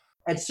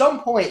at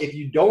some point, if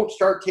you don't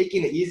start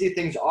taking the easy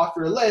things off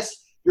your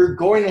list, you're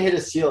going to hit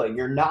a ceiling.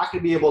 You're not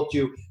going to be able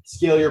to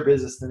scale your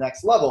business to the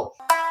next level.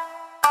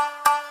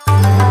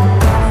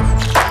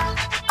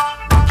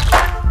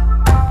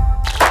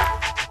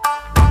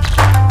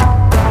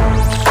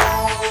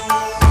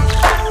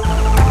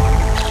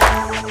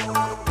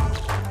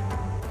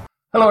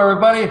 Hello,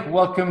 everybody.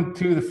 Welcome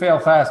to the Fail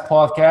Fast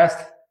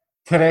podcast.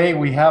 Today,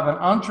 we have an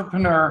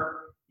entrepreneur.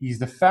 He's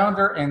the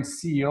founder and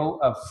CEO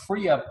of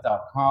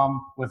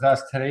freeup.com. With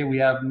us today, we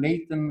have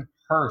Nathan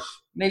Hirsch.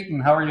 Nathan,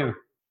 how are you?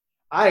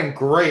 I am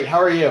great. How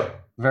are you?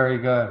 Very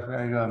good,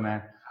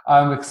 man.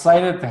 I'm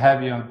excited to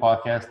have you on the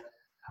podcast.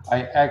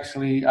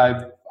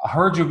 I've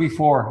heard you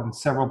before on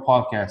several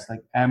podcasts,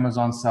 like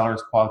Amazon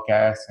Sellers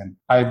podcast, and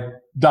I'm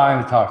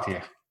dying to talk to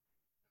you.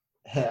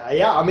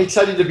 Yeah, I'm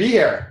excited to be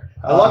here.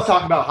 I love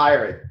talking about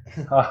hiring.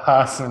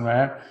 Awesome,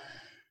 man.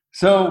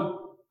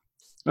 So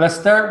let's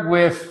start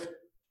with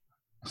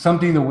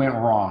something that went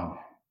wrong.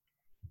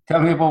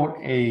 Tell me about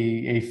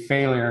a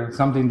failure,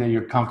 something that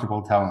you're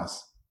comfortable telling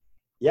us.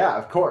 Yeah,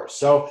 of course.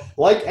 So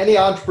like any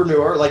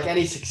entrepreneur, like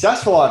any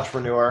successful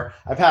entrepreneur,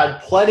 I've had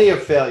plenty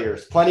of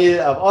failures, plenty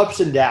of ups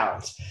and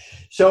downs.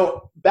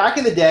 So back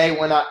in the day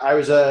when I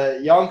was a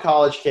young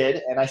college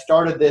kid and I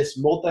started this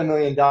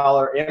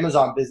multi-million-dollar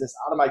Amazon business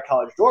out of my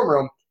college dorm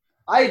room,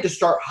 I had to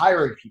start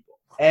hiring people.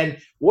 And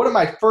one of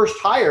my first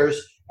hires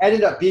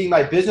ended up being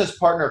my business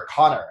partner,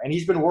 Connor, and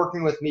he's been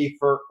working with me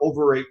for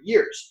over 8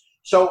 years.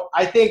 So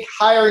I think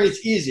hiring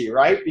is easy,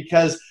 right?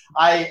 Because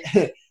I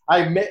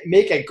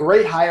make a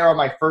great hire on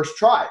my first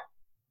try.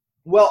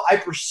 Well, I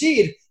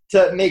proceed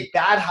to make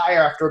bad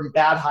hire after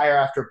bad hire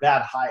after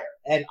bad hire,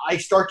 and I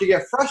start to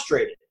get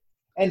frustrated.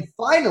 And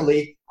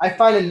finally, I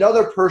find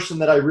another person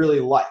that I really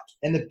like,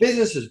 and the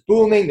business is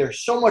booming.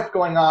 There's so much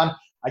going on.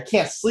 I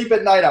can't sleep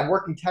at night. I'm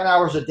working 10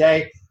 hours a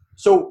day.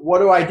 So what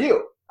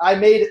do? I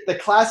made the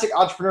classic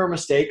entrepreneur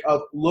mistake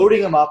of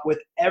loading him up with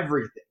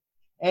everything.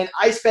 And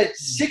I spent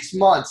 6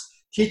 months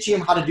teaching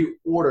him how to do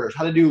orders,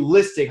 how to do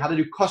listing, how to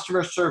do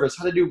customer service,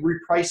 how to do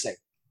repricing.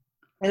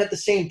 And at the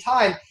same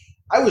time,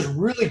 I was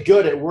really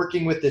good at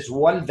working with this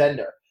one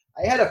vendor.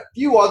 I had a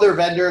few other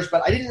vendors,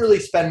 but I didn't really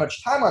spend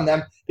much time on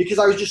them because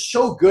I was just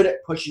so good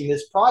at pushing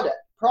this product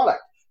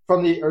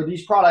from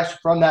these products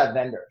from that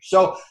vendor.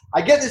 So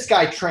I get this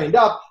guy trained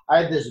up.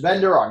 I had this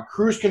vendor on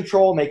cruise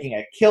control, making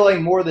a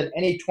killing more than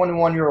any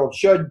 21-year-old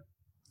should.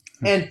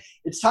 And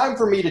it's time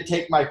for me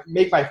to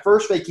make my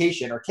first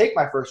vacation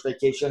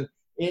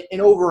in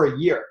over a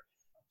year.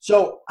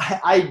 So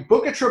I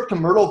book a trip to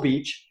Myrtle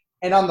Beach,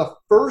 and on the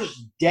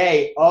first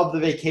day of the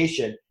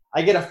vacation,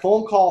 I get a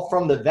phone call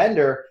from the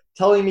vendor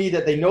telling me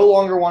that they no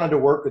longer wanted to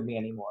work with me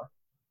anymore.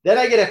 Then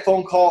I get a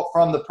phone call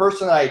from the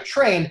person that I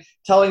trained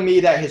telling me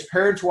that his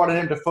parents wanted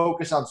him to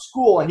focus on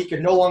school and he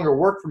could no longer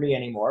work for me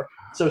anymore.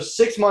 So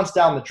 6 months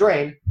down the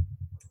drain.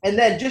 And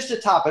then just to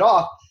top it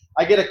off,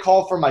 I get a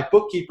call from my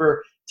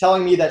bookkeeper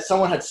telling me that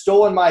someone had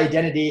stolen my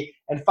identity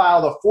and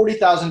filed a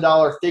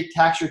 $40,000 fake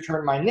tax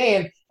return in my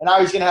name, and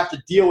I was going to have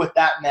to deal with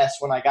that mess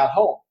when I got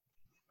home.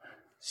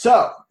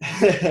 So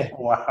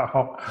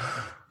Wow.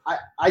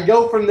 I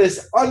go from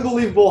this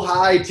unbelievable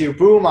high to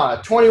boom, I'm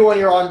a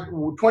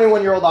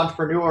 21-year-old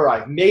entrepreneur.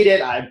 I've made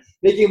it. I'm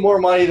making more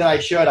money than I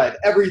should. I have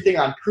everything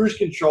on cruise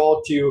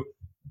control to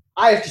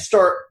I have to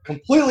start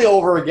completely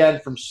over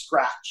again from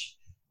scratch.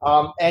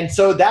 And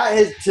so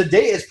to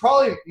date is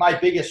probably my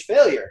biggest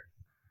failure.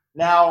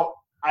 Now,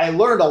 I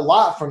learned a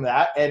lot from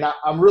that, and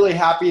I'm really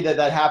happy that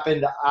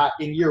happened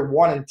in year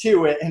 1 and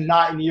 2 and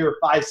not in year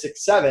 5,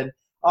 6, 7.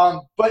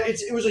 But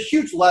it was a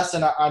huge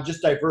lesson on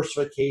just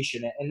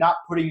diversification and not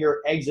putting your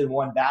eggs in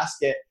one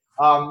basket,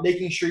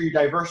 making sure you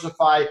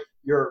diversify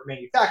your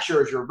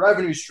manufacturers, your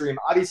revenue stream,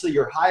 obviously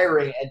your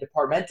hiring, and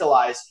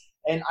departmentalize.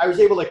 And I was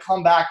able to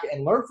come back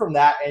and learn from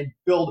that and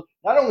build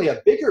not only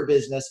a bigger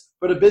business,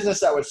 but a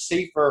business that was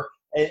safer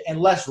and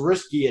less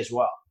risky as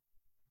well.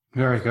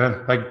 Very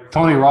good. Like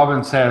Tony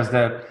Robbins says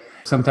that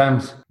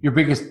sometimes your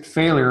biggest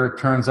failure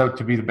turns out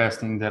to be the best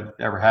thing that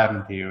ever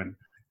happened to you. And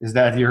is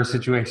that your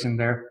situation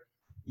there?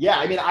 Yeah,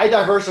 I mean, I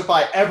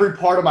diversify every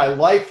part of my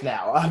life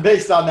now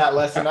based on that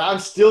lesson. I'm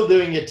still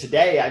doing it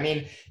today. I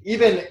mean,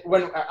 even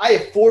when I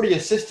have 40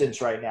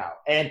 assistants right now,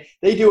 and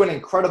they do an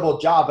incredible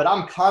job, but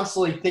I'm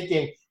constantly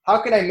thinking,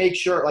 how can I make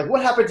sure, like,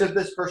 what happens if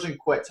this person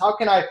quits? How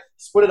can I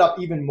split it up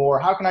even more?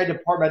 How can I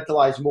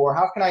departmentalize more?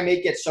 How can I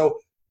make it so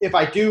if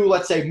I do,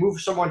 let's say,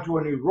 move someone to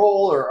a new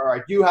role or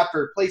I do have to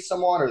replace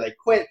someone or they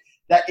quit,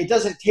 that it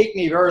doesn't take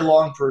me very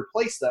long to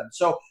replace them.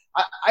 So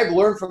I've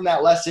learned from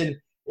that lesson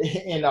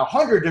in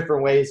 100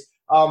 different ways,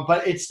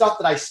 but it's stuff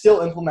that I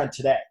still implement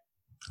today.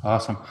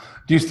 Awesome.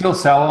 Do you still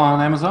sell on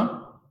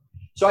Amazon?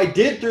 So I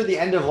did through the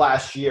end of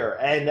last year,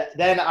 and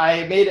then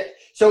I made it.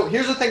 So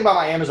here's the thing about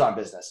my Amazon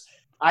business.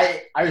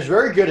 I was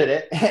very good at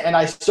it, and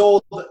I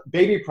sold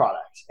baby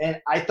products, and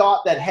I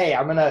thought that, hey,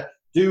 I'm gonna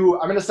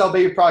sell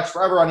baby products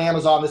forever on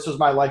Amazon. This was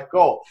my life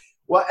goal.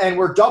 Well, and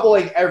we're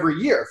doubling every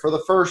year for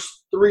the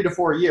first 3 to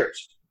 4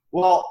 years.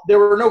 Well, there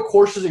were no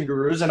courses and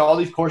gurus, and all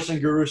these courses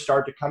and gurus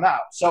started to come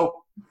out. So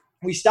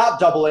we stopped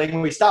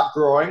doubling, we stopped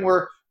growing.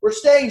 We're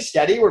staying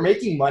steady, we're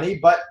making money,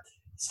 but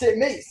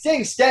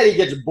staying steady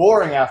gets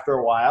boring after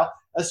a while,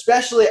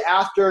 especially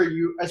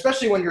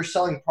when you're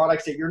selling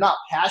products that you're not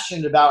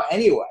passionate about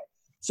anyway.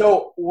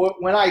 So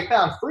when I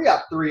found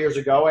FreeUp 3 years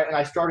ago and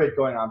I started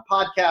going on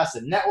podcasts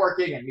and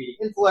networking and meeting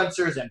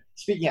influencers and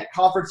speaking at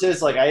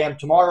conferences like I am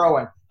tomorrow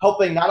and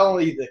helping not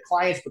only the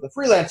clients but the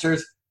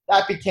freelancers,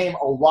 that became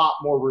a lot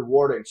more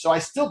rewarding. So I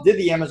still did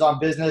the Amazon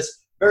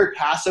business very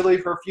passively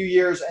for a few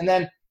years. And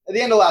then at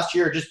the end of last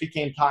year, it just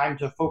became time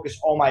to focus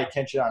all my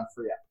attention on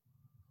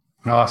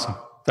FreeUp. Awesome.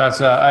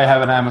 That's I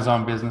have an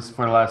Amazon business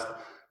for the last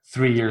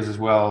 3 years as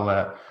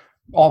well.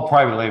 All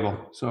private label,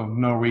 so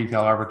no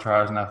retail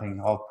arbitrage, nothing.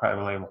 All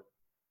private label.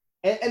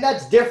 And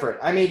that's different.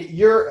 I mean,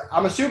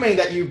 I'm assuming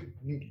that you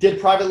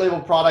did private label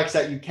products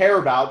that you care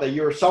about, that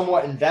you're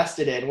somewhat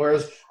invested in,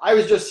 whereas I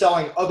was just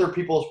selling other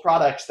people's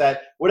products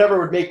that whatever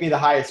would make me the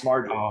highest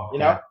margin. You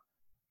know?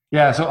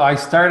 Yeah. So I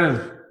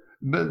started.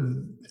 But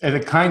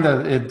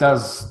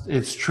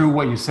it's true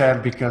what you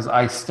said, because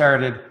I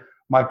started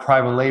my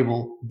private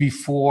label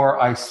before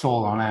I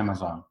sold on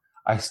Amazon.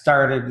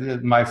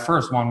 My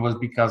first one was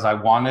because I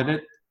wanted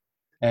it.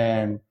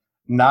 And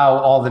now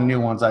all the new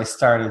ones I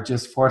started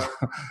just for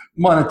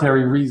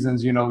monetary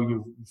reasons.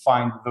 You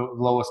find the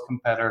lowest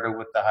competitor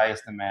with the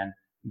highest demand.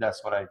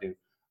 That's what I do.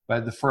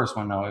 But the first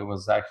one, no, it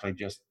was actually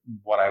just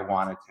what I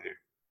wanted to do.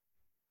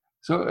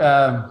 So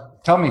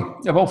tell me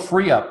about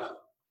FreeUp.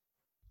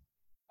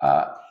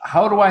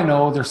 How do I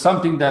know? There's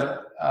something that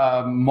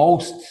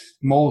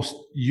most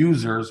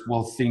users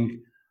will think,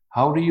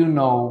 how do you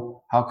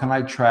know, how can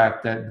I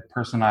track that the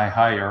person I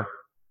hire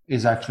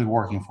is actually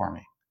working for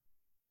me?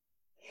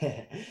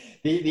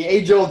 The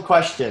age-old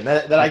question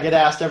that I get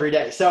asked every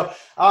day. So,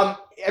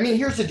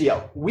 here's the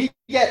deal. We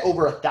get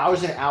over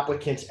 1,000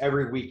 applicants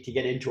every week to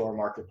get into our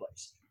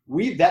marketplace.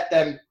 We vet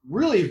them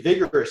really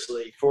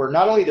vigorously for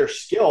not only their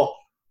skill,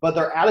 but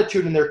their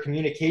attitude and their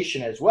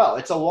communication as well.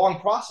 It's a long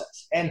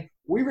process. And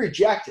we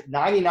reject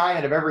 99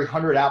 out of every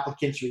 100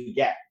 applicants we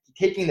get,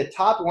 taking the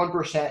top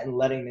 1% and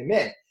letting them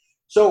in.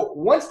 So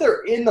once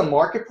they're in the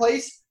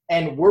marketplace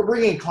and we're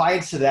bringing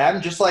clients to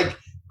them, just like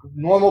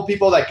normal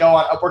people that go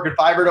on Upwork and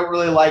Fiverr don't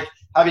really like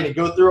having to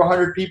go through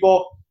 100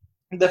 people,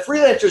 the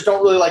freelancers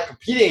don't really like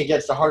competing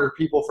against 100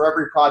 people for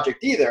every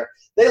project either.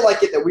 They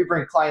like it that we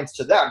bring clients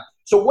to them.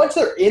 So once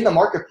they're in the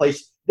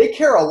marketplace, they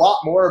care a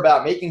lot more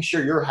about making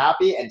sure you're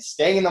happy and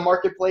staying in the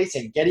marketplace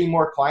and getting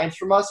more clients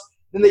from us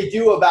than they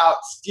do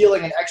about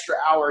stealing an extra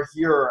hour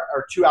here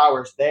or 2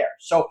 hours there.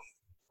 So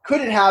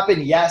could it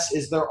happen? Yes.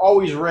 Is there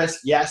always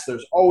risk? Yes,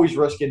 there's always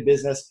risk in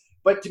business.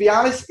 But to be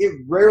honest,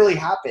 it rarely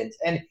happens.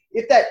 And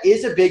if that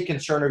is a big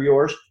concern of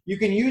yours, you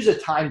can use a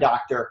time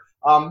doctor.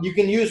 You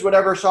can use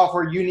whatever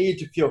software you need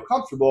to feel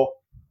comfortable.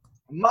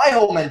 My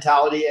whole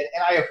mentality, and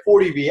I have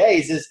 40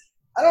 VAs, is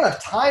I don't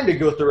have time to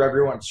go through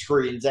everyone's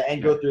screens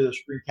and go through the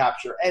screen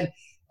capture. And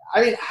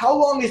how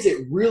long is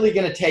it really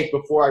going to take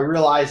before I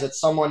realize that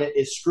someone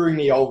is screwing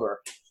me over?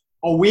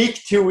 A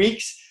week, 2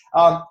 weeks?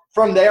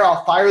 From there,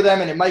 I'll fire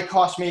them, and it might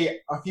cost me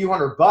a few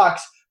 $100.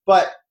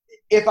 But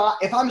if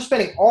I'm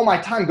spending all my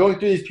time going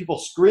through these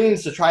people's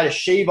screens to try to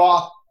shave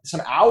off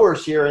some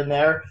hours here and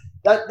there,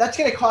 that's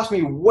going to cost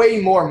me way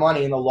more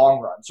money in the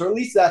long run. So at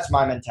least that's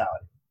my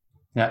mentality.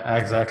 Yeah,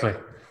 exactly.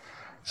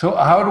 So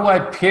how do I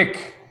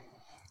pick?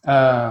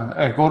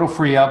 I go to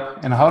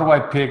FreeUp, and how do I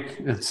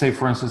pick? Let's say,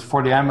 for instance,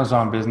 for the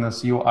Amazon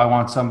business, I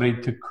want somebody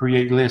to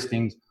create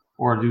listings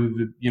or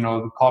do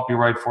the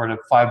copyright for the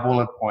 5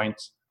 bullet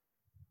points.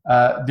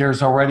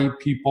 There's already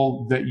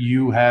people that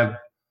you have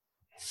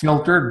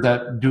filtered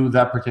that do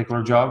that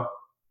particular job.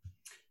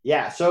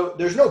 Yeah, so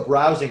there's no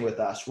browsing with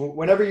us.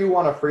 Whenever you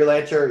want a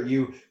freelancer,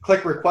 you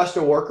click request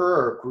a worker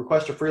or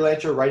request a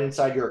freelancer right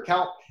inside your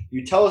account.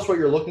 You tell us what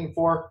you're looking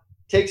for,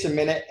 takes a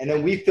minute, and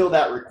then we fill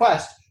that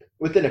request.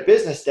 Within a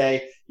business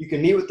day, you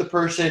can meet with the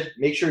person,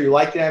 make sure you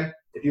like them.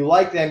 If you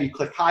like them, you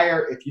click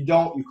hire. If you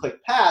don't, you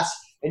click pass,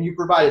 and you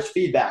provide us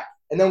feedback.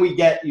 And then we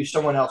get you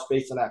someone else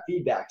based on that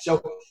feedback.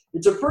 So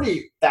it's a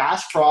pretty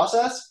fast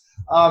process.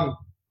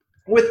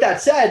 With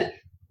that said,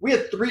 we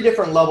have 3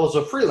 different levels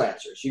of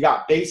freelancers. You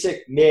got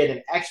basic, mid,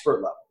 and expert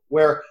level,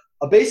 where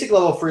a basic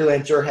level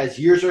freelancer has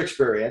years of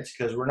experience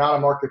because we're not a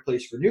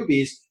marketplace for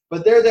newbies,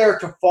 but they're there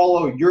to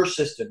follow your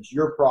systems,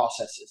 your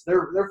processes.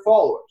 They're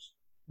followers.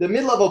 The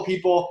mid-level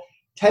people,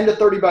 10 to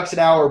 30 bucks an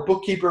hour,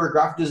 bookkeeper,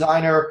 graphic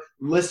designer,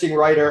 listing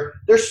writer,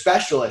 they're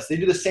specialists. They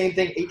do the same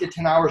thing 8 to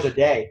 10 hours a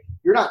day.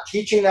 You're not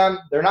teaching them.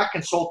 They're not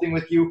consulting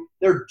with you.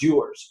 They're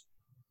doers.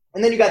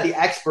 And then you got the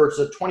experts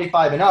of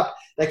 25 and up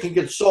that can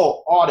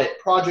consult, audit,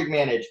 project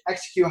manage,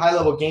 execute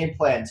high-level game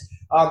plans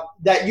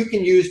that you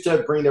can use to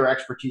bring their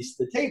expertise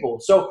to the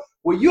table. So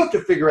what you have to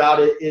figure out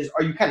is,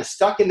 are you kind of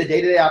stuck in the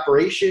day-to-day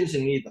operations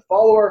and you need the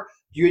follower?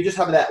 Do you just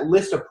have that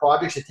list of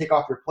projects to take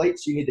off your plate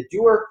so you need the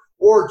doer?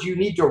 Or do you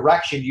need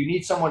direction? Do you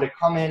need someone to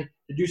come in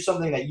to do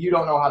something that you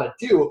don't know how to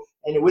do?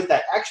 And with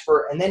that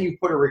expert, and then you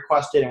put a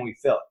request in and we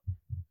fill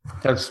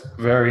it. That's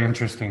very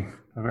interesting.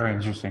 Very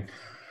interesting.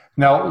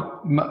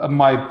 Now,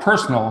 my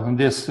personal, and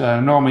this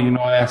normally,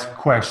 I ask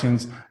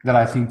questions that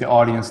I think the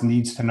audience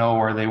needs to know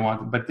or they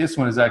want, but this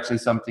one is actually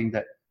something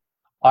that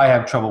I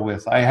have trouble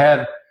with. I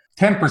had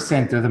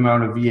 10% of the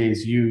amount of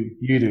VAs you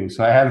do.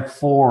 So I had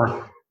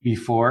 4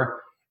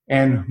 before.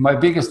 And my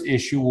biggest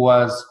issue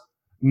was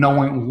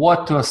knowing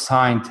what to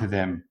assign to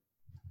them.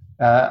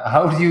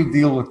 How do you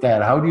deal with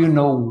that? How do you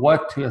know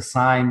what to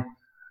assign?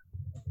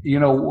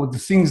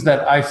 The things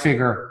that I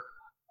figure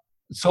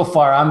so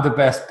far I'm the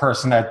best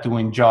person at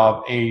doing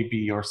job A,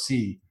 B, or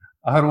C.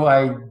 How do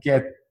I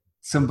get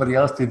somebody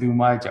else to do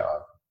my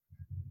job?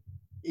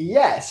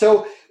 Yeah.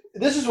 So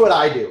this is what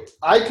I do.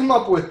 I come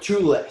up with 2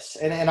 lists,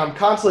 and I'm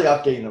constantly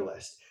updating the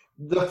list.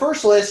 The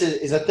first list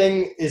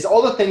is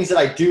all the things that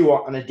I do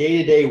on a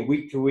day-to-day,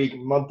 week-to-week,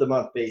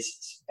 month-to-month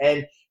basis.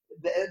 And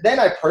then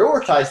I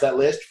prioritize that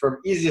list from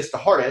easiest to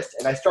hardest,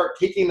 and I start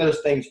taking those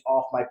things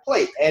off my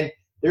plate. And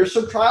there's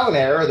some trial and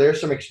error, there's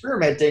some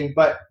experimenting,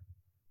 but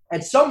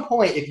at some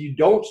point, if you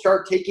don't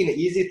start taking the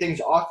easy things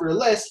off your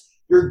list,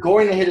 you're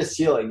going to hit a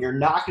ceiling. You're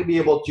not going to be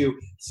able to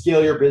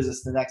scale your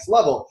business to the next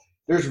level.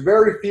 There's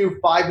very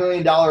few $5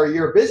 million a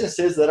year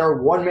businesses that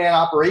are one-man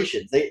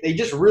operations. They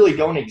just really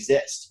don't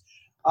exist.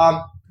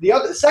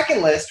 The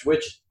second list,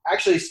 which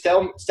actually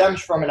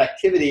stems from an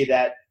activity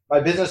that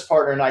my business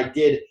partner and I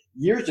did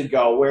years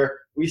ago, where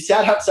we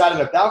sat outside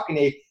on a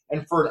balcony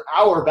and for an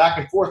hour back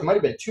and forth, it might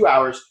have been 2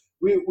 hours,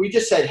 we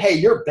just said, hey,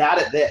 you're bad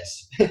at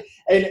this.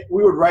 And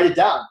we would write it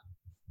down.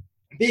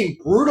 Being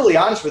brutally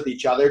honest with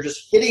each other,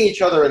 just hitting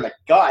each other in the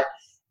gut.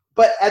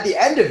 But at the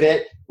end of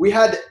it, we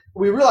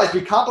realized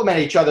we complement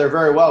each other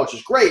very well, which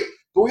is great.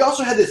 But we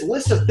also had this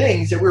list of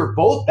things that we were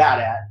both bad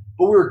at,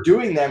 but we were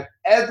doing them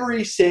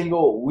every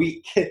single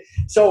week.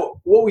 So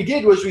what we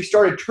did was we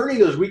started turning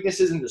those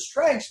weaknesses into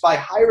strengths by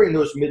hiring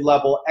those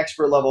mid-level,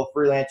 expert-level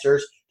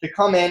freelancers to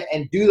come in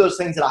and do those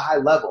things at a high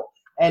level.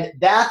 And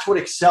that's what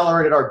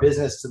accelerated our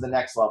business to the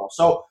next level.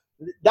 So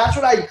that's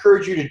what I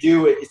encourage you to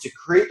do, is to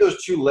create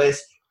those 2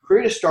 lists,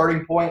 create a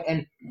starting point,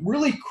 and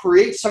really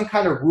create some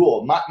kind of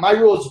rule. My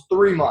rule is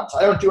 3 months.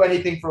 I don't do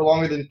anything for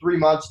longer than 3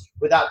 months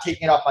without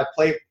taking it off my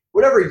plate,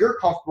 whatever you're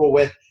comfortable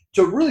with,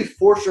 to really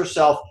force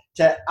yourself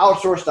to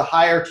outsource, to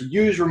hire, to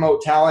use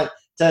remote talent,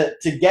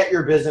 to get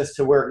your business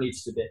to where it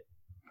needs to be.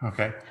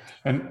 Okay.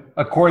 And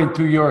according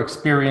to your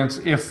experience,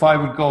 if I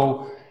would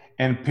go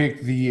and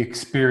pick the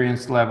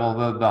experience level,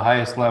 the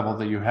highest level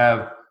that you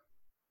have,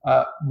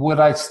 would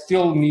I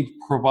still need to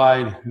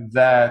provide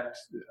that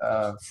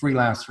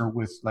freelancer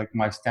with like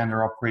my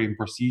standard operating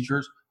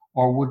procedures,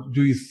 or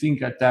do you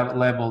think at that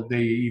level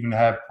they even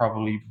have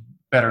probably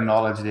better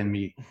knowledge than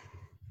me?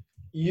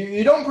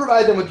 You don't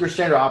provide them with your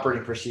standard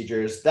operating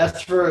procedures.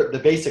 That's for the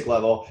basic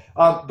level.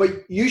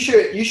 But you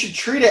should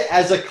treat it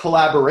as a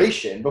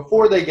collaboration.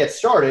 Before they get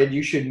started,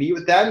 you should meet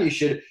with them. You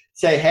should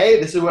say, hey,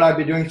 this is what I've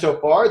been doing so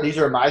far. These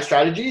are my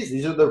strategies.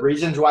 These are the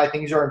reasons why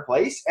things are in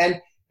place. And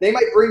they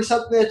might bring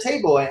something to the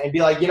table and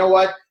be like, you know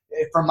what,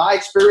 from my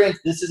experience,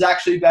 this is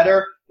actually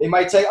better. They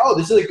might say, oh,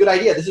 this is a good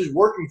idea. This is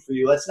working for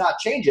you. Let's not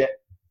change it.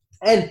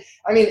 And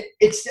I mean,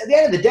 it's at the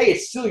end of the day,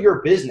 it's still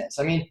your business.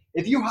 I mean,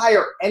 if you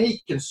hire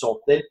any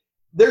consultant,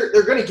 they're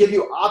going to give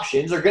you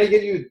options. They're going to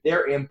give you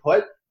their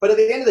input. But at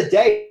the end of the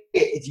day,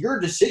 it's your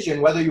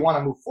decision whether you want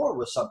to move forward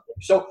with something.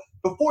 So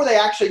before they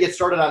actually get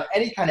started on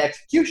any kind of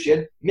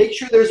execution, make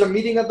sure there's a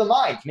meeting of the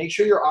minds. Make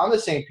sure you're on the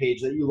same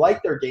page, that you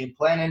like their game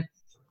plan. And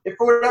if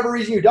for whatever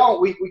reason you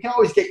don't, we can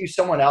always get you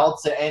someone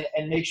else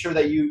and make sure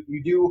that you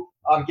do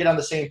get on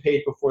the same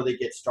page before they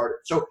get started.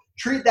 So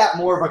treat that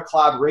more of a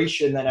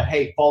collaboration than a,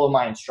 hey, follow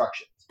my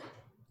instructions.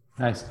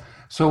 Nice.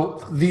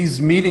 So these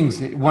meetings,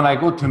 when I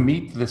go to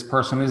meet this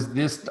person, is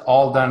this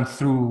all done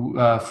through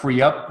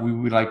FreeUp?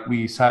 We like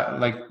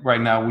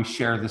right now we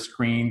share the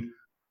screen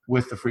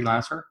with the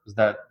freelancer. Is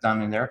that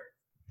done in there?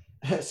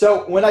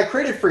 So when I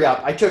created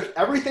FreeUp, I took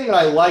everything that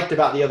I liked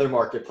about the other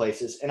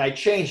marketplaces and I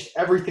changed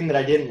everything that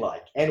I didn't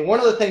like. And one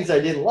of the things I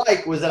didn't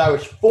like was that I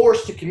was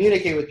forced to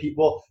communicate with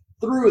people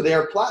through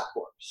their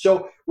platform.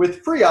 So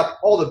with FreeUp,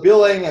 all the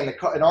billing and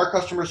our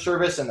customer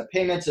service and the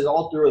payments is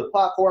all through the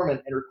platform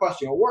and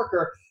requesting a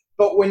worker.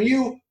 But when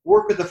you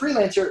work with a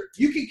freelancer,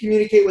 you can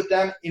communicate with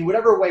them in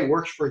whatever way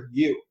works for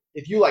you.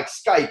 If you like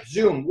Skype,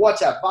 Zoom,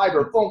 WhatsApp,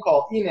 Viber, phone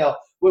call, email,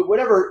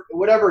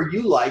 whatever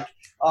you like,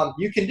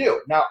 you can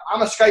do. Now,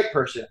 I'm a Skype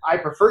person. I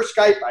prefer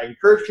Skype. I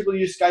encourage people to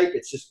use Skype.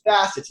 It's just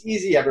fast. It's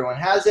easy. Everyone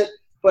has it.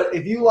 But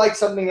if you like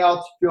something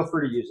else, feel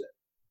free to use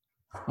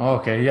it.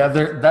 Okay. Yeah,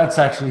 that's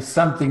actually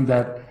something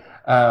that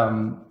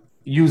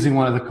using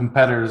one of the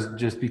competitors,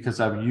 just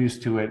because I'm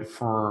used to it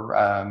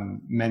for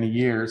many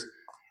years,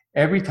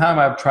 every time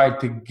I've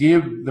tried to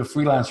give the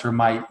freelancer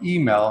my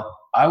email,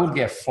 I would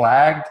get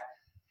flagged.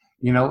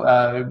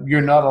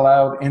 You're not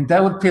allowed. And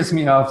that would piss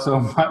me off so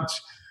much,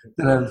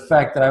 the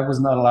fact that I was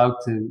not allowed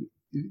to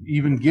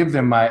even give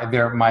them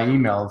my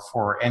email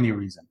for any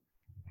reason.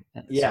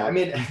 Yeah, I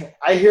mean,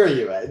 I hear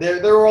you.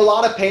 There were a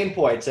lot of pain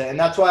points, and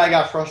that's why I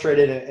got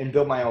frustrated and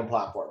built my own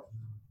platform.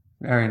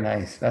 Very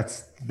nice.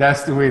 That's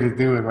the way to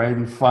do it, right?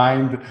 You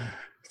find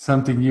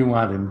something you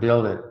want and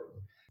build it.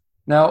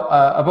 Now,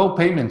 about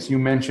payments, you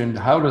mentioned,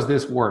 how does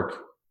this work?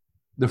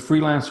 The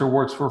freelancer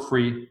works for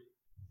free,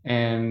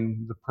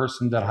 and the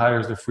person that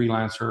hires the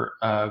freelancer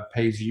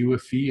pays you a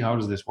fee. How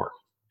does this work?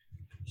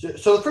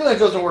 So the freelance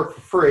doesn't work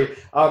for free.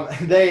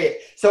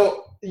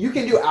 So you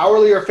can do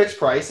hourly or fixed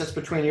price. That's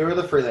between you or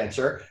the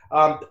freelancer.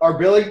 Our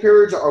billing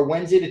periods are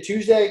Wednesday to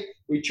Tuesday.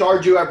 We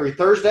charge you every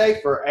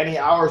Thursday for any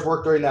hours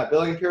worked during that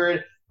billing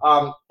period.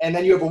 And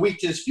then you have a week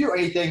to dispute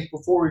anything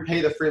before we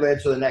pay the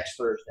freelancer the next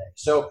Thursday.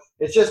 So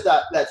it's just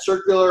that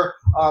circular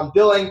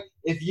billing.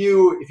 If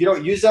you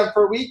don't use them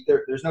for a week,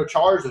 there's no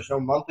charge. There's no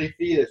monthly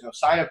fee. There's no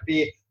sign-up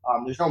fee.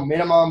 There's no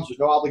minimums. There's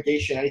no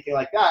obligation, anything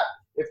like that.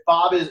 If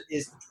Bob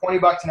is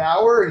 $20 an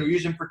hour and you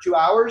use him for 2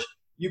 hours,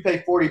 you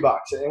pay $40,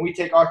 and we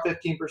take our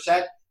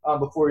 15%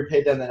 before we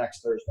pay them the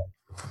next Thursday.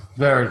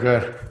 Very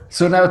good.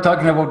 So now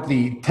talking about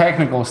the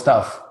technical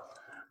stuff,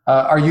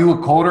 are you a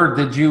coder?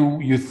 Did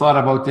you thought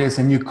about this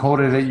and you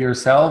coded it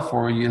yourself,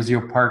 or is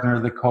your partner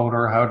the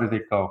coder? How did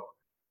it go?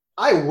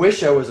 I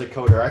wish I was a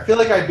coder. I feel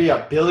like I'd be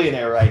a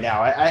billionaire right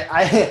now.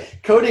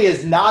 Coding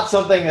is not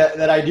something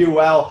that I do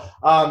well,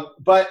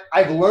 but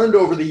I've learned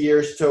over the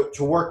years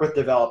to work with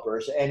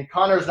developers. And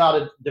Connor's not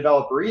a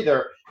developer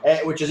either,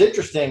 which is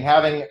interesting,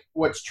 having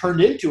what's turned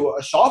into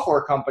a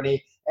software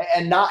company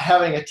and not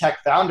having a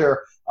tech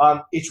founder.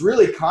 It's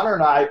really Connor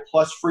and I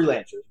plus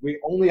freelancers. We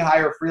only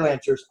hire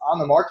freelancers on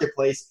the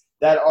marketplace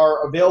that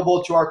are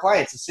available to our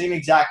clients, the same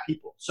exact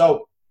people.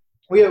 So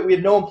we have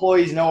no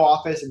employees, no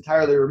office,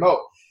 entirely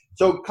remote.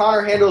 So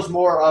Connor handles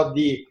more of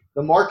the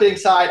marketing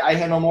side. I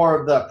handle more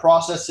of the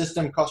process,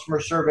 system,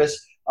 customer service,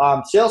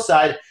 sales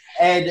side,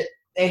 and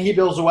he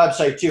builds a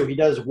website too. He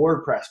does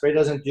WordPress, but he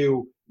doesn't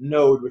do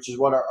Node, which is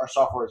what our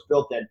software is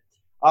built in.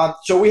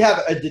 So we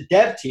have a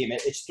dev team.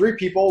 It's 3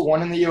 people,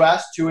 1 in the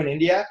US, 2 in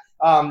India,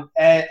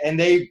 and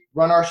they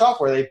run our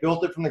software. They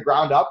built it from the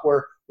ground up,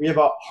 where we have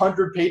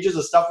 100 pages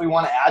of stuff we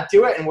want to add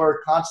to it, and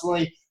we're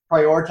constantly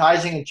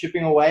prioritizing and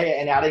chipping away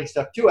and adding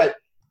stuff to it.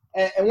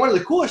 And one of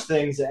the coolest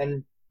things,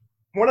 and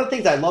one of the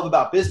things I love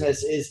about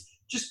business, is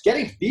just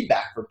getting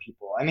feedback from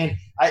people. I mean,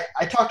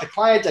 I talk to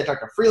clients, I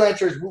talk to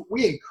freelancers.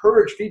 We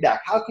encourage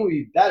feedback. How can we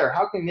be better?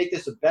 How can we make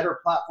this a better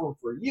platform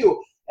for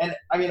you? And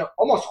I mean,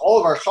 almost all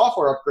of our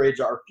software upgrades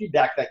are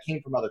feedback that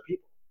came from other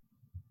people.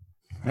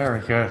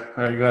 Very good.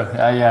 Very good.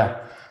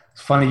 Yeah.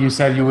 It's funny you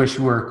said you wish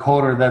you were a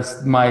coder.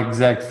 That's my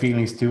exact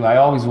feelings too. I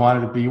always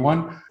wanted to be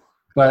one,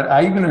 but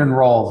I even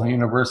enrolled in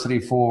university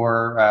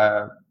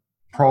for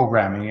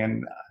programming,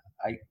 and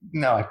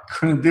I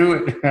couldn't do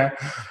it.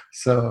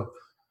 So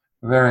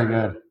very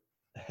good.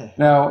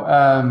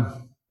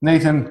 Now,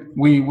 Nathan,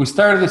 we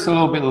started this a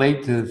little bit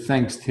late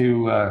thanks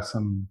to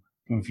some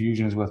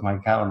confusions with my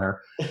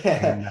calendar.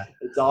 And,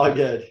 it's all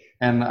good.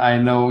 And I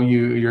know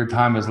your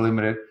time is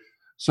limited.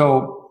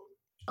 So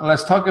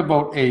let's talk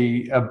about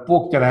a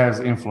book that has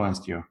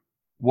influenced you.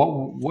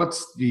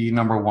 What's the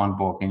number 1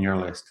 book in your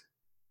list?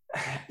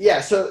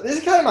 Yeah, so this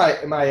is kind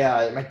of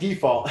my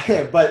default,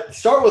 but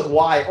start with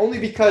why, only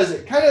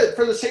because kind of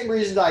for the same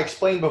reasons I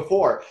explained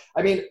before.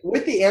 I mean,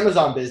 with the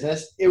Amazon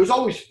business, it was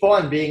always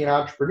fun being an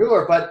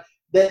entrepreneur, but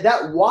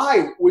that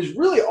why was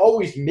really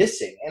always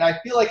missing. And I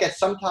feel like at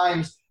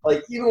sometimes,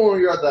 like even when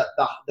we were at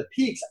the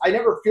peaks, I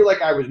never feel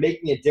like I was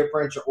making a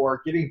difference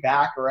or giving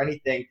back or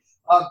anything.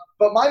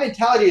 But my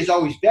mentality has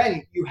always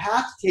been, you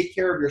have to take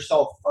care of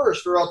yourself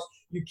first, or else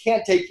you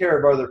can't take care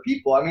of other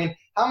people. I mean,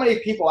 how many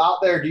people out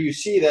there do you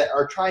see that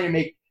are trying to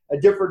make a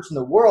difference in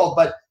the world,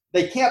 but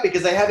they can't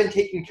because they haven't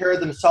taken care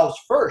of themselves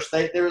first?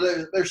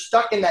 They're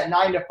stuck in that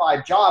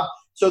 9-to-5 job,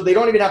 so they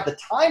don't even have the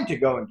time to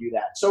go and do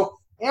that. So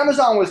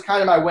Amazon was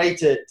kind of my way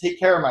to take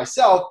care of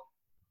myself,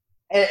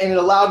 and it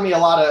allowed me a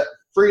lot of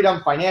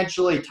freedom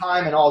financially,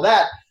 time, and all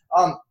that.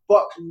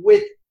 But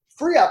with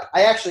FreeUp,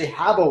 I actually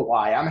have a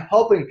why. I'm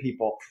helping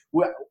people.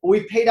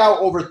 We paid out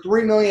over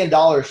 $3 million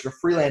for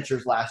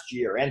freelancers last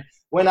year. And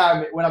when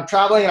I'm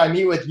traveling and I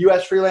meet with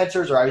US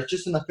freelancers, or I was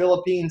just in the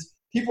Philippines,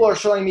 people are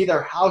showing me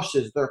their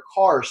houses, their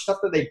cars, stuff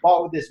that they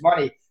bought with this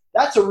money.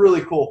 That's a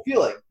really cool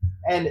feeling.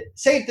 And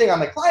same thing on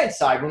the client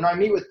side. When I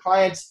meet with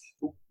clients,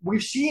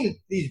 we've seen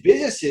these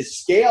businesses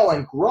scale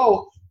and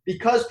grow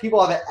because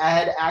people have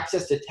had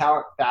access to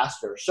talent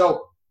faster.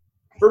 So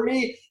for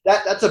me,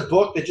 that's a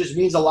book that just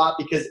means a lot,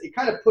 because it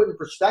kind of put in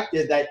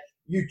perspective that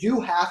you do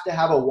have to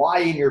have a why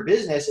in your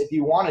business if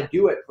you want to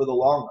do it for the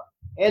long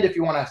run, and if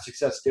you want to have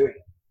success doing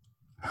it.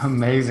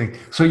 Amazing.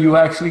 So you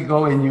actually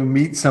go and you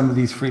meet some of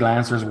these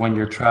freelancers when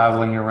you're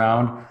traveling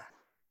around.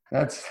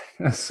 That's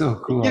so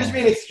cool. It gives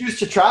me an excuse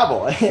to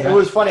travel. It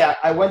was funny.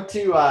 I went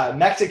to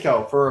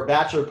Mexico for a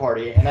bachelor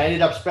party, and I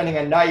ended up spending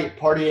a night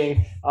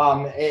partying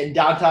in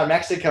downtown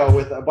Mexico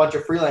with a bunch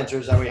of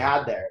freelancers that we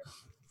had there.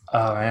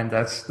 Oh man,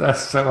 that's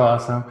so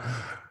awesome.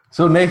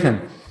 So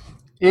Nathan,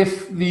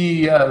 if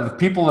the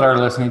people that are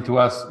listening to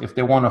us, if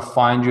they want to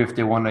find you, if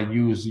they want to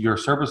use your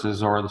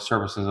services or the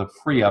services of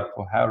FreeUp,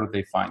 how do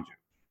they find you?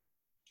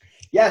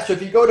 Yeah, so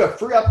if you go to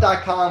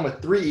freeup.com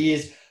with 3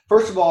 E's,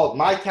 First of all,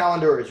 my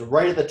calendar is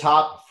right at the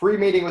top. Free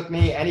meeting with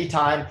me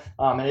anytime,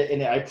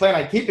 and I plan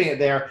on keeping it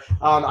there.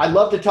 I'd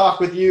love to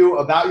talk with you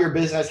about your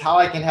business, how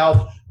I can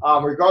help,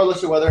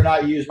 regardless of whether or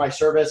not you use my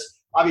service.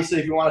 Obviously,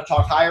 if you want to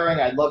talk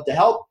hiring, I'd love to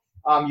help.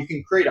 You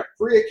can create a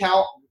free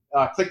account,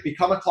 click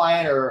Become a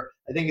Client, or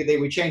I think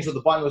we changed what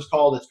the button was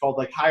called. It's called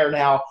like Hire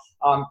Now.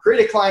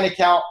 Create a client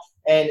account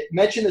and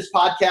mention this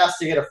podcast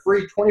to get a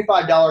free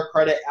 $25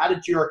 credit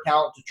added to your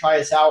account to try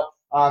us out.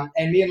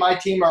 And me and my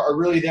team are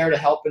really there to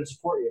help and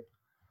support you.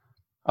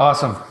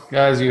 Awesome.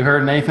 Guys, you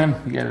heard Nathan.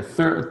 You get a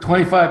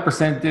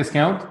 25%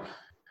 discount.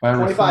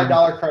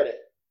 $25 credit.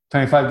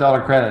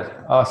 $25 credit.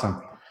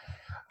 Awesome.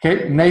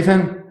 Okay,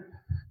 Nathan,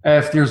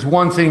 if there's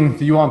one thing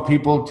that you want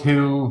people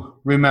to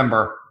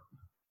remember,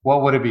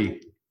 what would it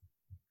be?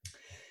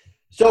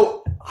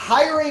 So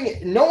hiring,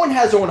 no one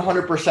has a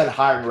 100%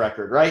 hiring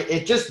record, right?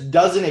 It just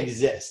doesn't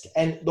exist.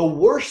 And the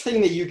worst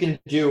thing that you can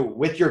do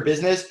with your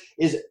business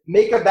is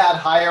make a bad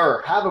hire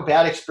or have a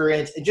bad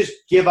experience and just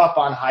give up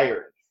on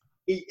hiring.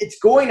 It's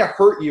going to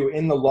hurt you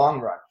in the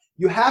long run.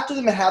 You have to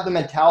have the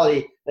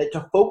mentality that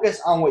to focus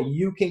on what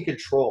you can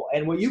control.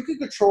 And what you can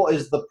control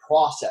is the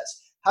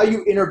process, how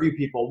you interview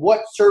people,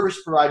 what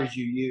service providers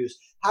you use,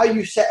 how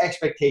you set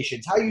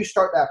expectations, how you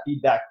start that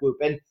feedback loop.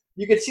 And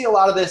you can see a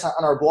lot of this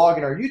on our blog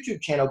and our YouTube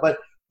channel, but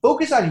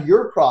focus on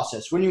your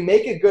process. When you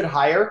make a good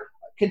hire,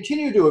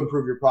 continue to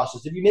improve your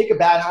process. If you make a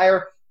bad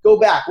hire, go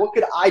back. What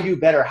could I do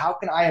better? How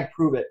can I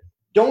improve it?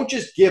 Don't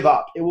just give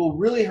up. It will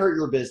really hurt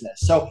your business.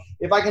 So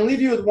if I can leave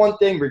you with one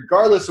thing,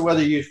 regardless of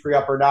whether you use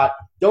FreeUp or not,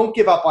 don't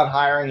give up on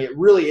hiring. It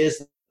really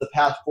is the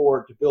path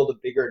forward to build a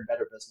bigger and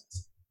better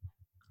business.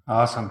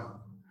 Awesome.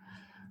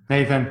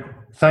 Nathan,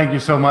 thank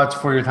you so much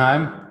for your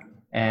time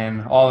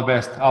and all the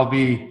best. I'll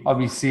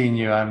be seeing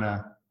you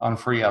on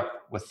FreeUp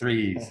with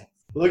 3 E's.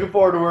 Looking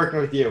forward to working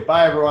with you.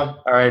 Bye, everyone.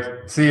 All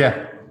right. See ya.